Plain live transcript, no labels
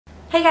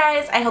Hey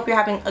guys, I hope you're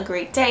having a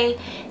great day.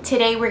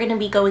 Today we're going to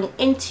be going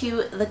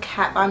into the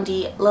Kat Von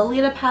D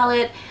Lolita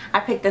palette. I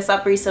picked this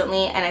up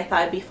recently and I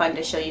thought it'd be fun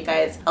to show you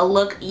guys a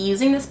look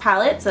using this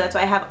palette, so that's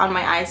what I have on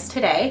my eyes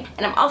today.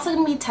 And I'm also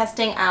going to be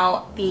testing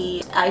out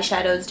the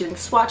eyeshadows, doing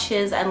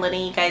swatches, and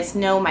letting you guys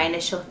know my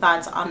initial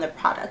thoughts on the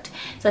product.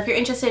 So if you're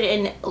interested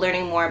in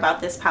learning more about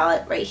this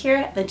palette right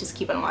here, then just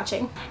keep on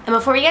watching. And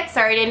before we get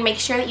started, make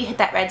sure that you hit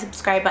that red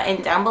subscribe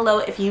button down below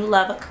if you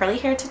love curly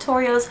hair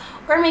tutorials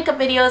or makeup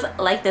videos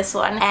like this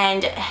one,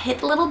 and hit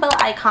the little bell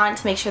icon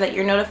to make sure that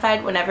you're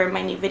notified whenever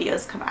my new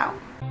videos come out.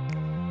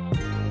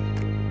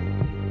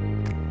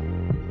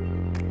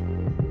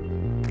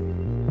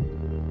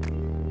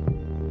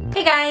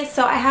 Hey guys,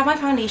 so I have my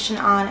foundation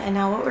on, and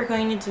now what we're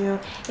going to do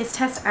is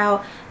test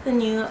out the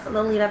new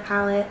Lolita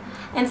palette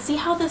and see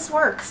how this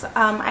works.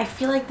 I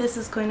feel like this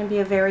is going to be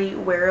a very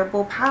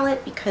wearable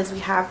palette because we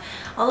have,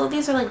 all of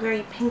these are like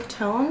very pink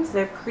tones.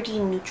 They're pretty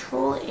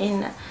neutral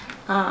in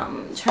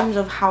terms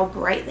of how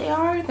bright they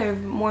are. They're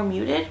more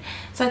muted,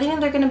 so I think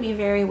that they're going to be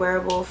very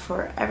wearable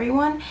for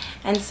everyone.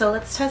 And so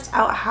let's test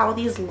out how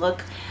these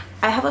look.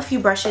 I have a few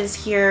brushes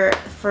here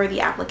for the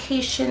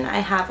application. I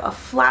have a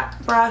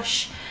flat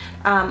brush,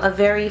 a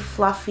very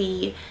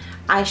fluffy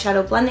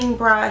eyeshadow blending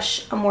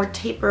brush, a more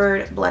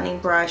tapered blending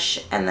brush,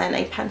 and then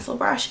a pencil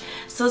brush.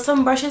 So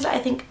some brushes I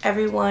think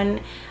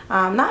everyone,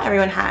 not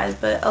everyone has,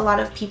 but a lot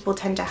of people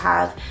tend to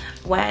have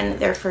when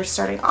they're first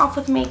starting off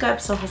with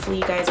makeup, so hopefully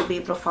you guys will be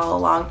able to follow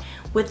along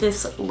with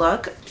this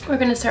look. We're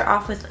going to start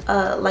off with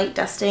a light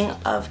dusting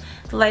of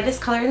the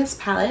lightest color in this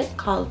palette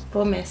called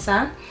Promesa,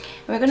 and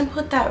we're going to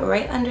put that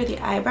right under the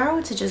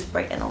eyebrow to just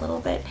brighten a little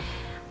bit.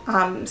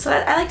 So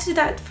I like to do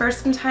that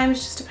first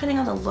sometimes, just depending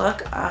on the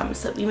look,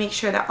 so that we make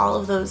sure that all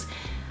of those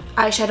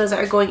eyeshadows that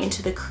are going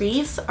into the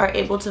crease are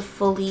able to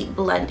fully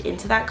blend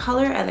into that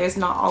color, and there's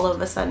not all of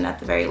a sudden at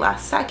the very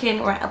last second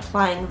we're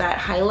applying that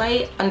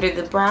highlight under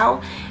the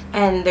brow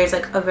and there's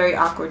like a very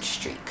awkward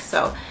streak.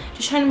 So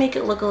just trying to make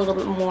it look a little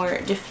bit more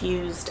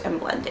diffused and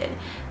blended.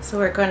 So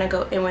we're going to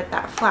go in with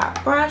that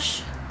flat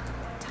brush,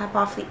 tap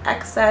off the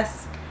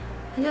excess,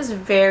 and just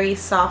very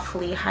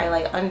softly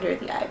highlight under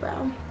the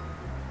eyebrow.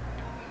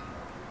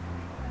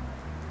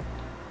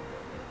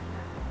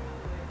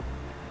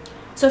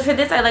 So for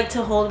this, I like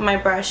to hold my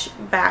brush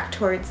back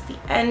towards the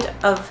end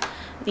of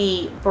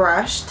the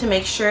brush to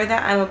make sure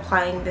that I'm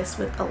applying this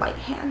with a light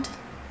hand.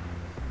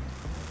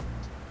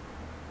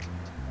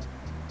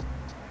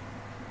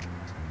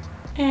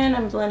 And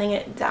I'm blending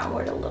it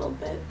downward a little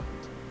bit.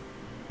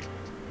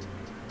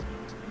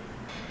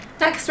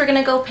 Next, we're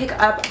gonna go pick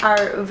up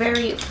our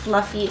very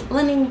fluffy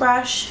blending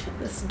brush,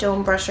 this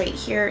dome brush right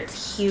here,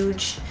 it's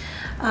huge.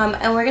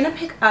 And we're gonna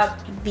pick up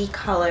the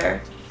color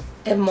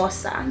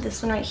Hermosa,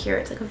 this one right here.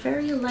 It's like a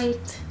very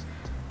light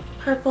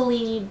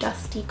purpley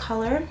dusty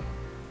color,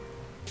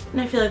 and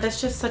I feel like that's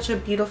just such a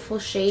beautiful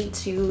shade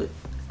to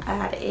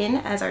add in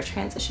as our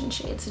transition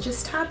shade. So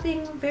just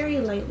tapping very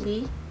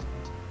lightly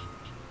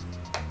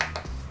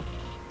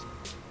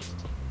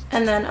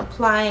and then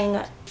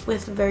applying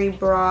with very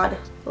broad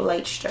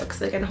light strokes,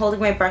 again holding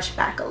my brush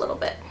back a little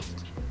bit.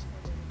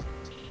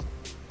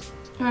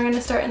 And we're going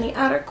to start in the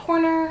outer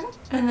corner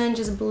and then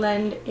just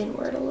blend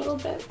inward a little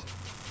bit.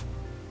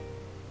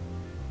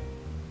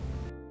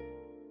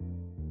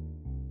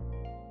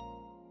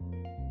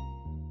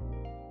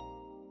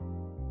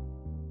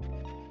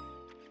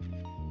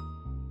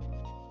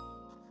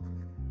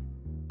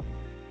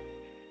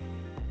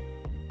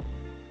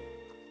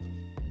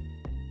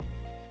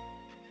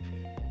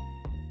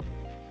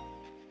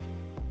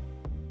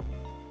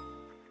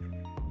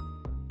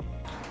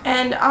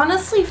 And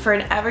honestly, for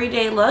an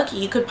everyday look,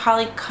 you could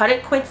probably cut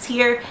it quits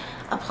here,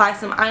 apply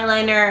some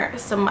eyeliner,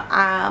 some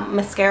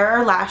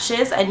mascara or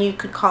lashes, and you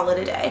could call it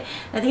a day.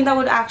 I think that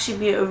would actually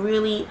be a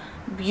really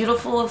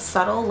beautiful,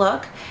 subtle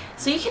look.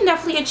 So you can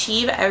definitely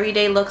achieve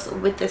everyday looks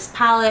with this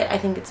palette. I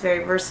think it's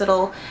very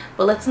versatile.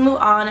 But let's move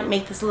on and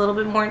make this a little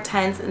bit more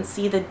intense and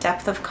see the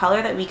depth of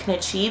color that we can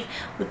achieve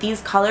with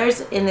these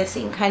colors in the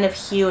same kind of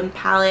hue and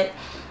palette,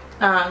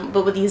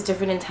 but with these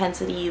different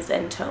intensities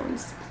and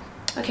tones.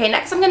 Okay,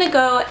 next I'm going to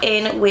go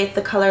in with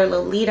the color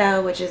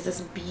Lolita, which is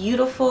this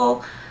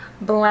beautiful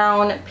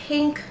brown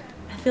pink.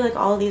 I feel like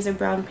all of these are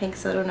brown pink,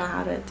 so I don't know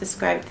how to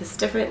describe this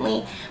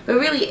differently, but it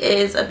really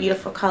is a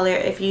beautiful color.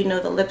 If you know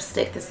the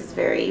lipstick, this is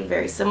very,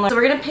 very similar. So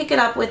we're going to pick it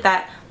up with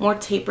that more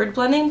tapered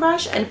blending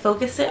brush and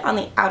focus it on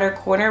the outer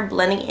corner,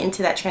 blending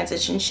into that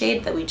transition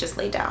shade that we just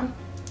laid down.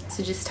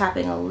 So just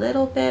tapping a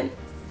little bit.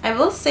 I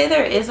will say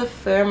there is a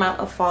fair amount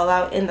of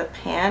fallout in the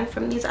pan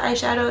from these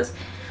eyeshadows.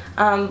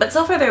 But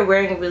so far they're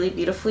wearing really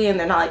beautifully and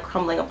they're not like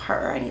crumbling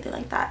apart or anything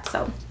like that,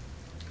 so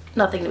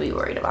nothing to be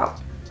worried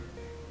about.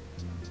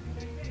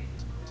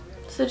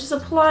 So just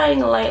applying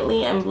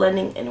lightly and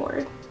blending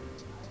inward.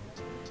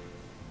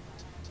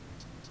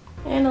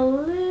 And a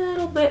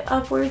little bit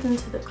upwards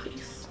into the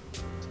crease.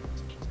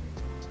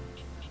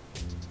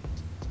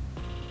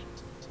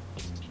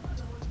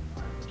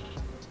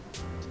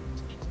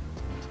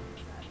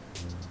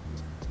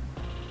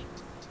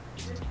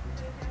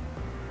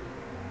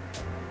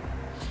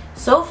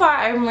 So far,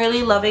 I'm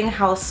really loving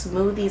how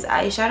smooth these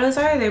eyeshadows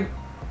are. They're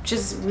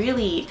just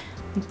really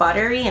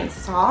buttery and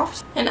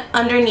soft. And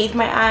underneath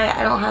my eye,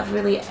 I don't have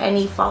really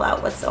any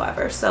fallout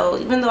whatsoever. So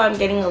even though I'm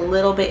getting a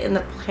little bit in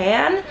the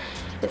pan,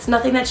 it's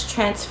nothing that's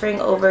transferring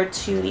over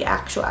to the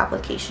actual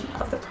application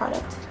of the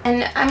product.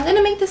 And I'm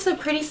gonna make this a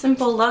pretty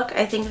simple look.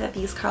 I think that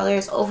these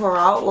colors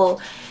overall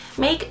will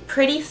make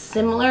pretty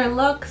similar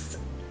looks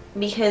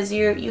because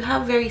you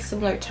have very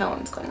similar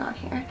tones going on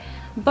here.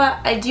 But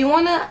I do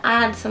want to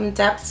add some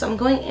depth, so I'm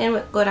going in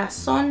with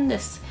Corazon,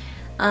 this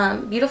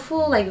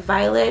beautiful like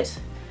violet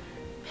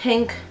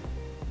pink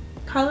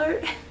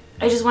color.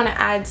 I just want to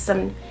add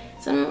some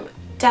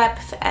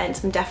depth and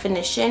some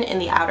definition in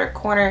the outer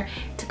corner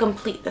to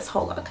complete this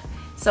whole look.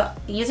 So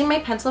using my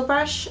pencil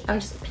brush,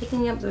 I'm just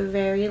picking up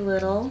very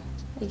little,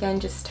 again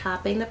just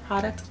tapping the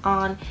product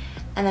on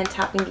and then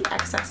tapping the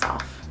excess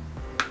off.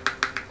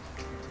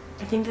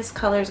 I think this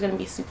color is going to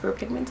be super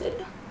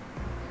pigmented.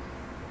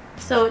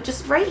 So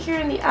just right here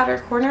in the outer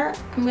corner,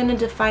 I'm going to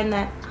define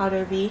that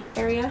outer V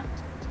area.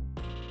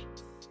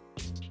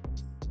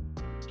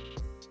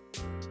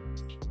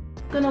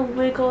 I'm going to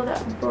wiggle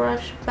that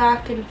brush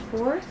back and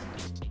forth.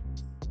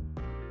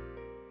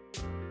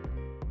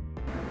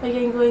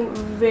 Again, going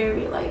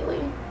very lightly.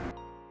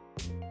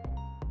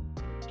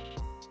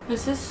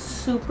 This is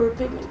super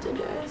pigmented,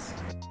 guys.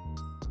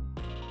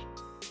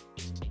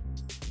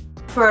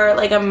 For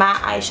like a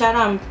matte eyeshadow,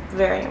 I'm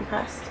very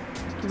impressed.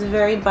 It's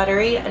very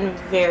buttery and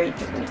very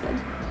pigmented.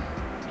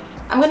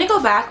 I'm going to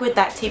go back with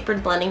that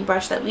tapered blending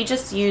brush that we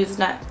just used,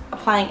 not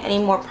applying any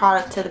more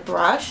product to the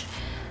brush,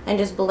 and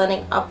just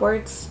blending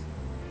upwards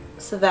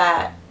so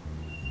that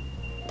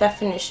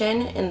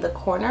definition in the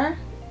corner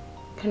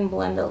can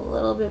blend a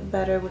little bit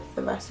better with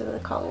the rest of the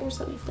colors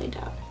that we've laid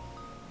out.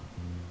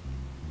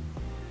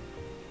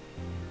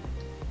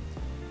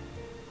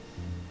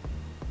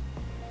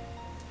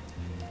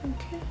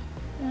 Okay,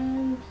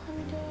 and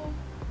blending.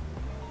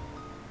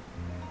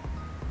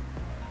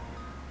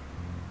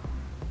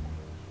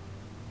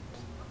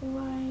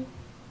 Wide.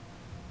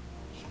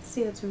 You can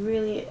see it's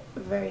really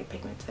very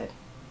pigmented.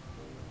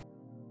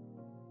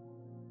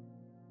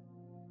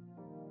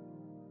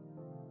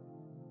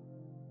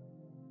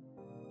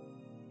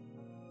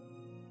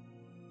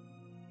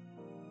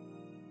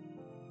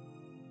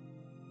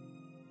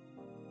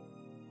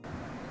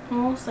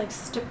 I'm almost like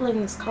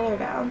stippling this color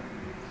down.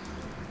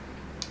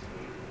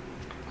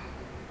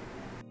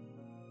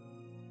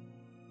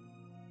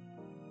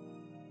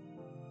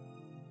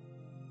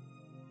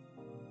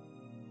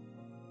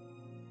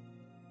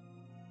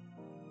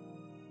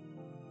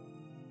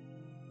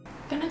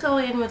 I'm gonna go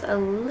in with a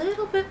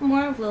little bit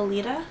more of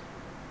Lolita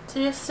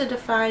just to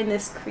define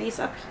this crease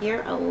up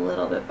here a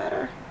little bit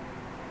better.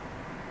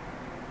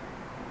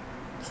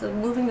 So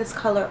moving this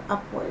color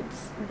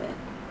upwards a bit.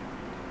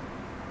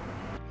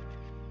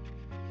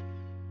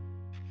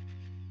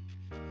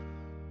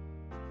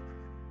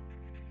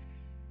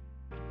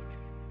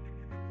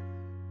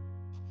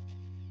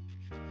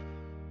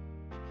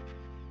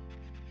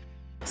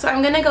 So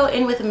I'm gonna go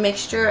in with a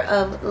mixture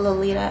of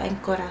Lolita and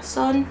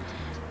Corazon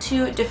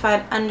to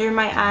define under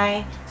my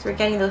eye, so we're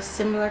getting those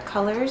similar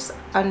colors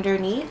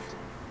underneath,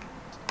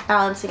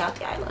 balancing out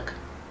the eye look.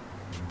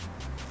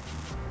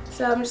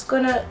 So I'm just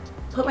gonna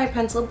put my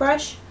pencil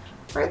brush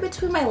right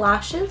between my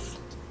lashes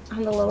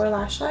on the lower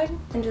lash line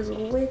and just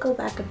wiggle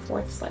back and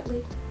forth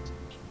slightly.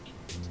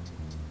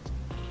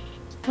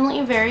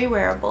 Definitely very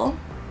wearable.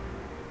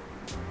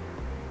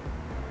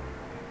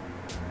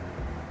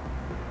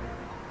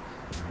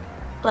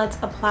 Let's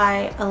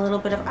apply a little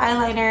bit of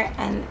eyeliner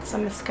and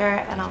some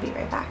mascara and I'll be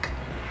right back.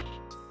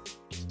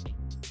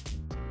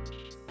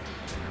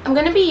 I'm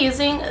going to be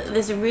using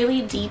this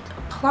really deep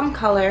plum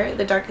color,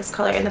 the darkest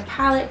color in the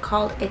palette,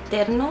 called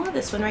Eterno,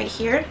 this one right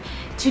here,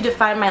 to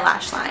define my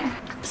lash line.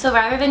 So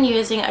rather than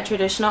using a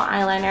traditional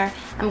eyeliner,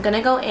 I'm going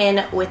to go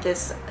in with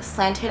this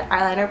slanted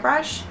eyeliner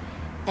brush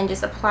and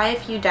just apply a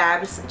few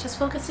dabs, just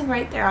focusing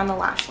right there on the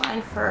lash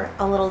line for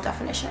a little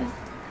definition.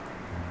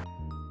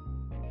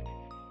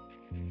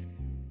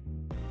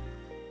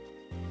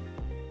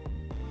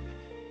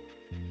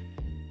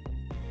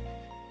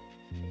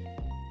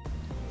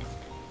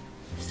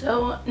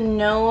 So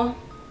no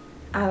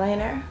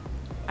eyeliner.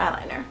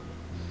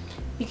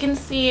 You can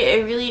see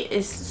it really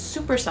is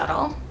super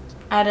subtle.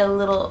 Add a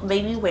little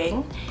baby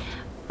wing,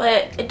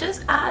 but it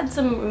does add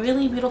some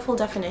really beautiful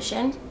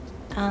definition.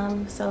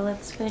 So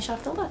let's finish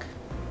off the look.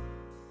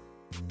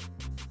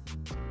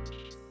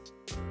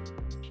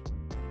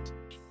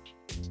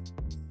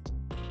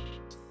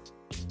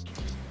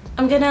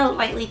 I'm gonna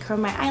lightly curl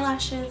my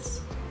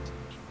eyelashes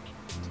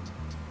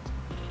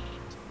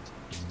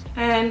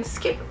and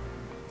skip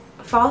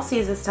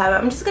falsies this time.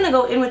 I'm just gonna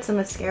go in with some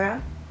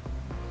mascara.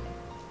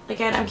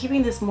 Again, I'm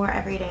keeping this more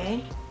every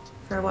day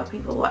for what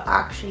people will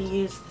actually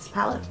use this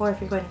palette for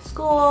if you're going to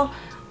school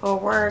or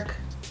work.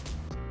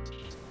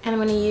 And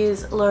I'm gonna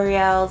use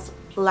L'Oreal's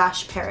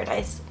Lash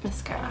Paradise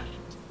mascara.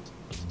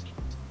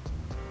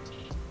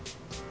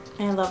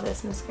 I love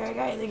this mascara,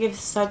 guys. It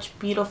gives such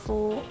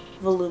beautiful,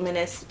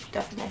 voluminous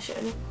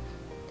definition.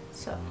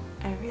 So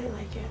I really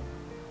like it.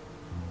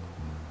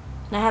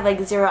 And I have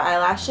like 0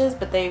 eyelashes,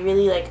 but they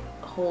really like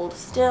hold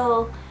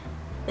still.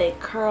 They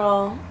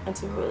curl.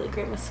 It's a really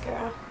great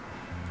mascara.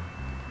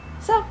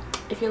 So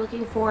if you're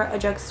looking for a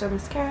drugstore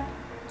mascara,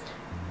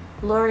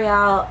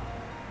 L'Oreal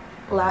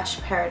Lash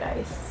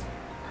Paradise,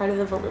 part of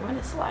the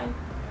Voluminous line.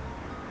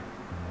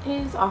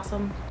 It is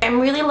awesome. I'm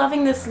really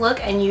loving this look,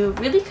 and you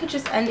really could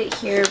just end it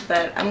here,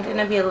 but I'm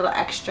gonna be a little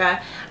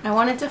extra. I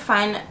wanted to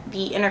find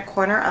the inner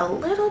corner a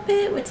little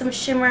bit with some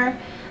shimmer.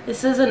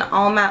 This is an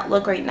all matte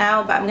look right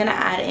now, but I'm gonna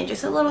add in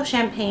just a little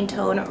champagne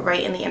tone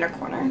right in the inner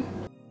corner.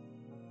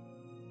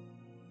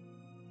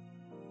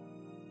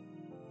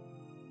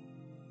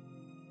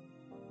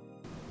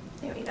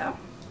 There we go.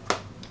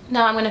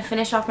 Now I'm going to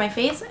finish off my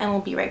face and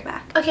we'll be right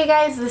back. Okay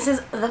guys, this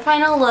is the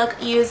final look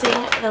using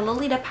the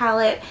Lolita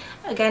palette.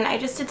 Again, I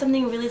just did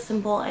something really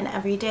simple and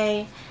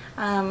everyday,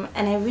 and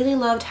I really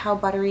loved how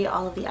buttery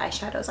all of the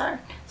eyeshadows are.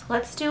 So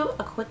let's do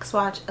a quick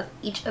swatch of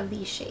each of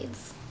these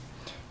shades.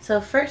 So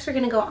first we're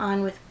going to go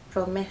on with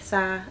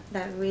Promesa,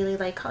 that really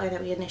light color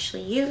that we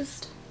initially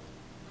used.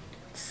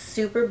 It's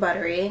super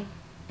buttery.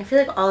 I feel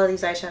like all of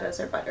these eyeshadows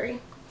are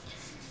buttery.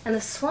 And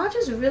the swatch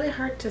is really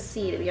hard to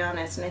see, to be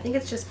honest, and I think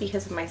it's just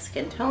because of my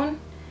skin tone,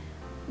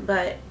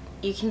 but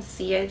you can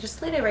see I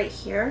just laid it right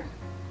here,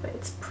 but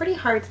it's pretty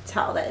hard to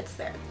tell that it's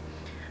there.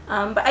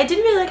 But I did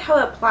really like how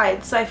it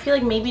applied, so I feel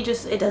like maybe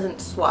just it doesn't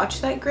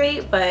swatch that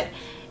great, but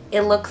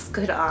it looks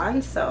good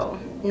on, so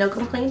no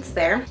complaints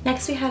there.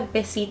 Next we have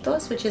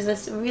Besitos, which is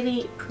this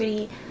really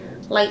pretty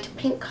light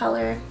pink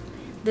color.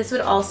 This would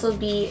also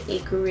be a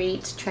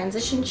great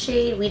transition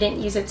shade. We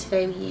didn't use it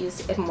today, we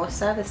used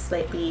Hermosa, the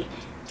slightly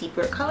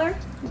deeper color,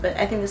 but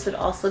I think this would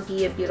also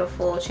be a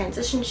beautiful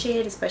transition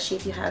shade, especially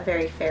if you have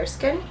very fair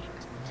skin.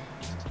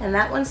 And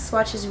that one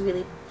swatches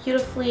really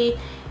beautifully.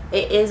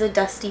 It is a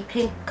dusty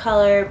pink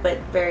color, but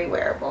very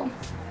wearable.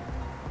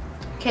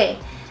 Okay,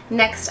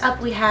 next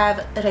up we have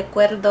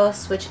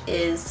Recuerdos, which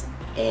is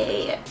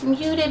a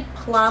muted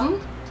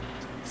plum,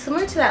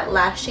 similar to that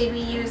last shade we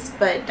used,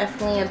 but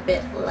definitely a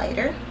bit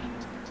lighter.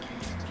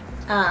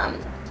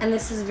 And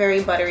this is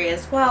very buttery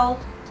as well.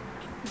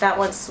 That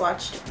one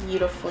swatched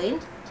beautifully.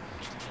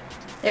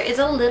 There is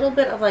a little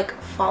bit of like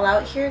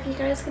fallout here, if you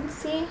guys can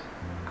see.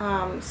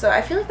 So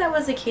I feel like that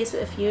was the case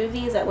with a few of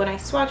these, that when I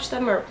swatched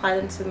them or applied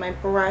them to my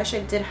brush,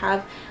 I did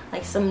have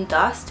like some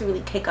dust to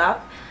really kick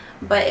up,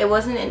 but it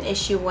wasn't an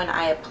issue when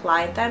I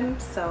applied them,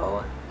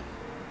 so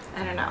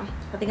I don't know.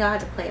 I think I'll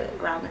have to play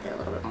around with it a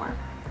little bit more.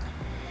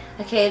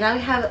 Okay, now we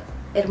have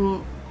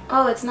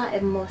oh, it's not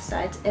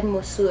Hermosa, it's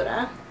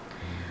Hermosura,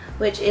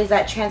 which is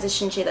that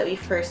transition shade that we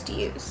first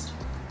used.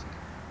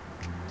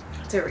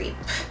 It's a reap.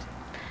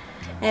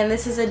 And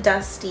this is a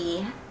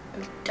dusty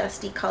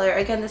color.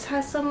 Again, this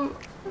has some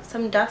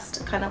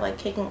dust kind of like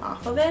kicking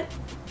off of it,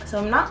 so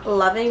I'm not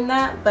loving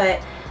that,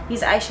 but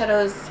these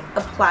eyeshadows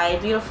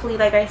applied beautifully.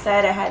 Like I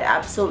said, I had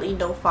absolutely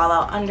no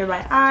fallout under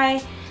my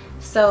eye,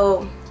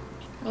 so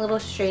a little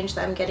strange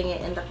that I'm getting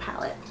it in the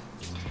palette.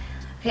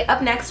 Okay,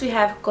 up next we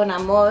have Con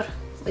Amor,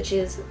 which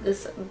is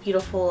this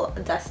beautiful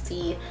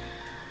dusty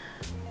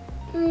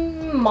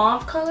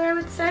mauve color, I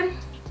would say.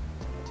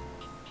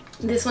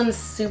 This one's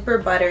super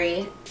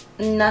buttery.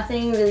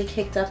 Nothing really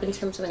kicked up in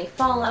terms of any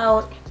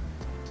fallout.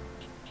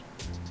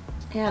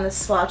 And the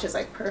swatch is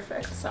like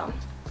perfect, so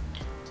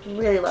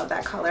really love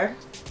that color.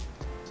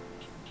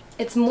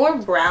 It's more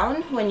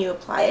brown when you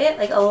apply it.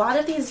 Like a lot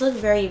of these look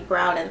very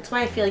brown, and that's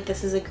why I feel like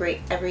this is a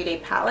great everyday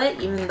palette,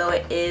 even though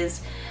it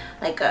is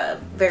like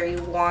a very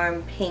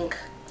warm pink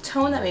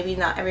tone that maybe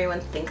not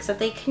everyone thinks that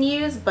they can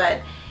use, but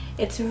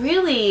it's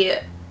really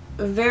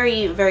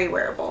very, very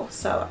wearable,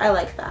 so I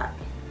like that.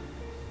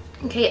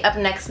 Okay, up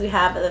next we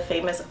have the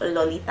famous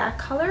Lolita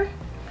color.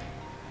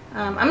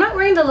 I'm not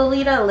wearing the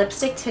Lolita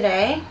lipstick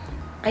today.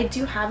 I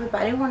do have it,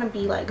 but I didn't want to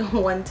be like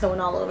one tone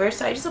all over,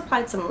 so I just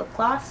applied some lip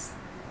gloss.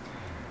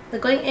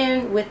 But going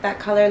in with that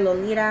color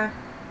Lolita,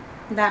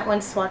 that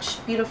one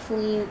swatched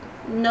beautifully.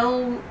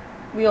 No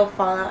real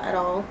fallout at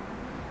all.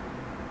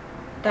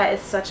 That is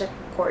such a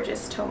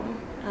gorgeous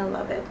tone. I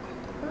love it.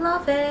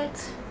 Love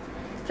it.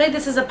 I feel like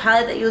this is a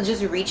palette that you'll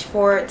just reach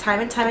for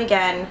time and time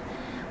again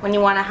when you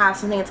want to have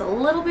something that's a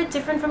little bit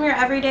different from your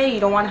everyday.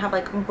 You don't want to have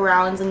like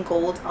browns and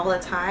golds all the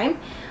time,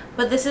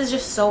 but this is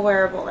just so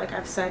wearable, like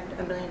I've said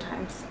a million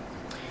times.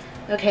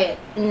 Okay,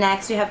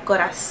 next we have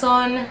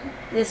Corazon.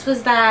 This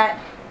was that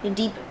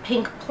deep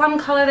pink plum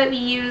color that we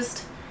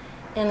used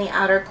in the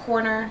outer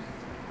corner.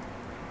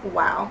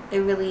 Wow, it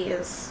really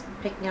is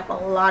picking up a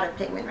lot of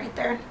pigment right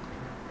there.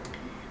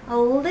 A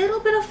little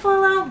bit of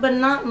fallout, but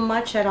not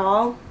much at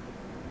all.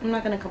 I'm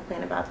not going to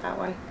complain about that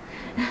one.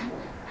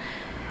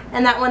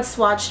 And that one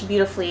swatched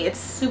beautifully. It's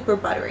super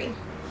buttery.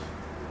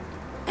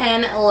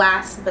 And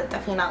last but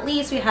definitely not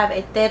least, we have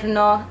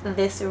Eterno,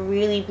 this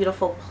really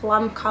beautiful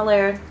plum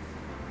color.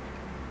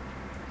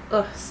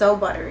 Ugh, so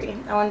buttery.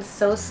 That one's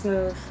so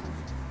smooth.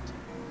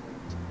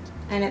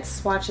 And it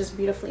swatches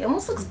beautifully. It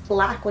almost looks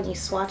black when you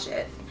swatch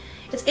it.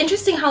 It's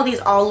interesting how these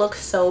all look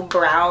so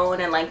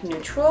brown and like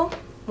neutral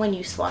when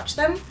you swatch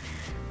them.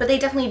 but they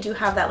definitely do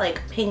have that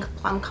like pink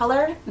plum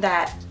color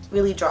that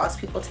really draws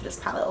people to this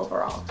palette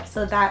overall.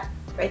 So that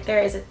right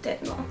there is a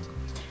dino.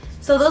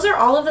 So those are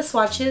all of the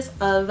swatches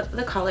of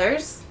the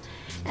colors,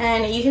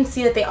 and you can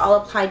see that they all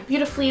applied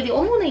beautifully. The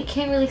only one that you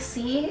can't really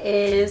see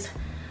is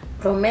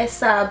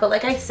Promesa, but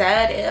like I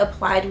said, it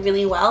applied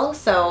really well.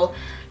 So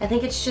I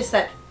think it's just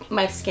that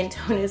my skin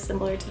tone is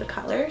similar to the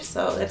color,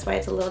 so that's why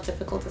it's a little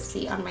difficult to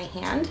see on my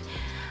hand.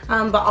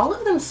 But all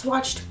of them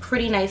swatched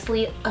pretty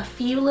nicely. A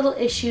few little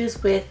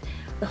issues with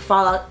the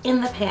fallout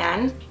in the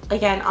pan.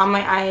 Again, on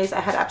my eyes, I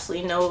had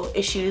absolutely no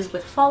issues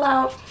with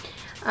fallout.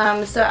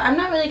 So I'm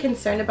not really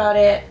concerned about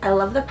it. I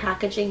love the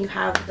packaging. You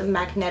have the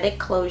magnetic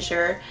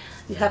closure.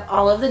 You have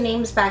all of the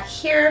names back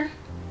here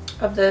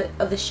of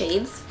the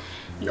shades.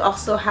 You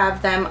also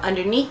have them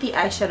underneath the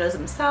eyeshadows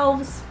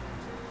themselves.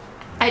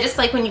 I just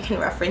like when you can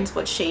reference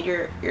what shade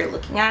you're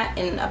looking at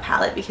in a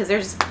palette, because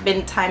there's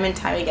been time and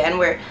time again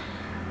where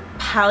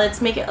palettes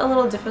make it a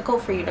little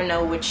difficult for you to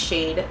know which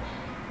shade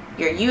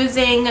you're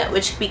using,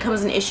 which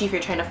becomes an issue if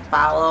you're trying to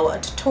follow a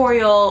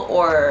tutorial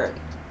or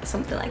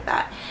something like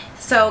that.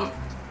 So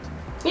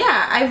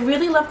yeah, I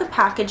really love the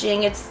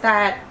packaging. It's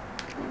that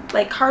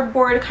like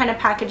cardboard kind of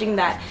packaging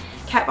that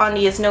Kat Von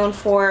D is known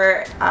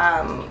for.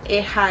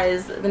 It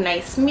has the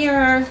nice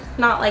mirror,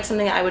 not like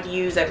something that I would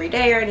use every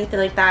day or anything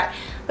like that,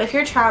 but if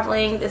you're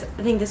traveling, I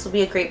think this will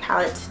be a great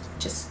palette to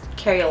just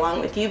carry along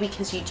with you,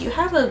 because you do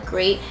have a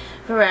great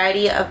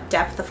variety of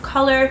depth of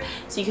color.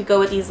 So you could go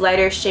with these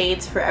lighter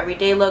shades for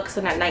everyday looks,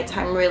 and at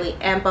nighttime really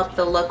amp up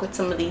the look with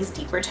some of these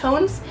deeper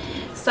tones.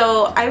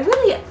 So I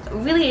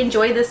really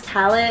enjoy this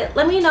palette.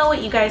 Let me know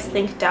what you guys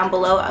think down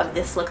below of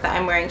this look that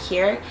I'm wearing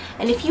here,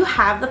 and if you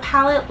have the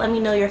palette, let me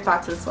know your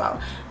thoughts as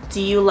well.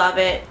 Do you love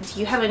it? Do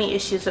you have any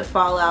issues with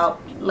fallout?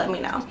 Let me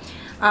know.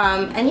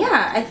 And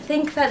yeah, I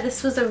think that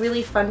this was a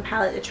really fun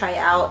palette to try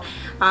out,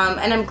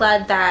 and I'm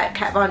glad that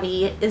Kat Von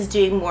D is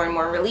doing more and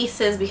more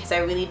releases, because I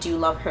really do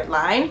love her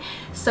line.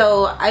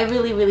 So I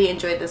really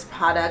enjoyed this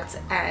product,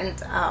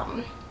 and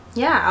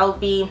yeah, I'll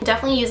be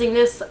definitely using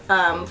this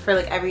for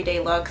like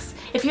everyday looks.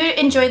 If you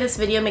enjoyed this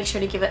video, make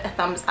sure to give it a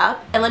thumbs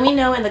up, and let me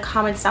know in the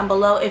comments down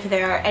below if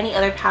there are any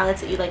other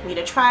palettes that you'd like me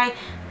to try.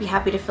 I'd be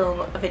happy to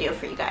film a video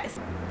for you guys.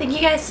 Thank you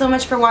guys so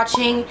much for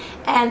watching,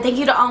 and thank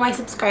you to all my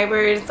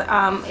subscribers.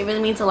 It really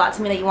means a lot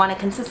to me that you want to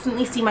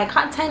consistently see my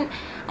content,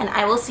 and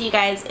I will see you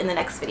guys in the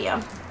next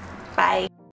video. Bye.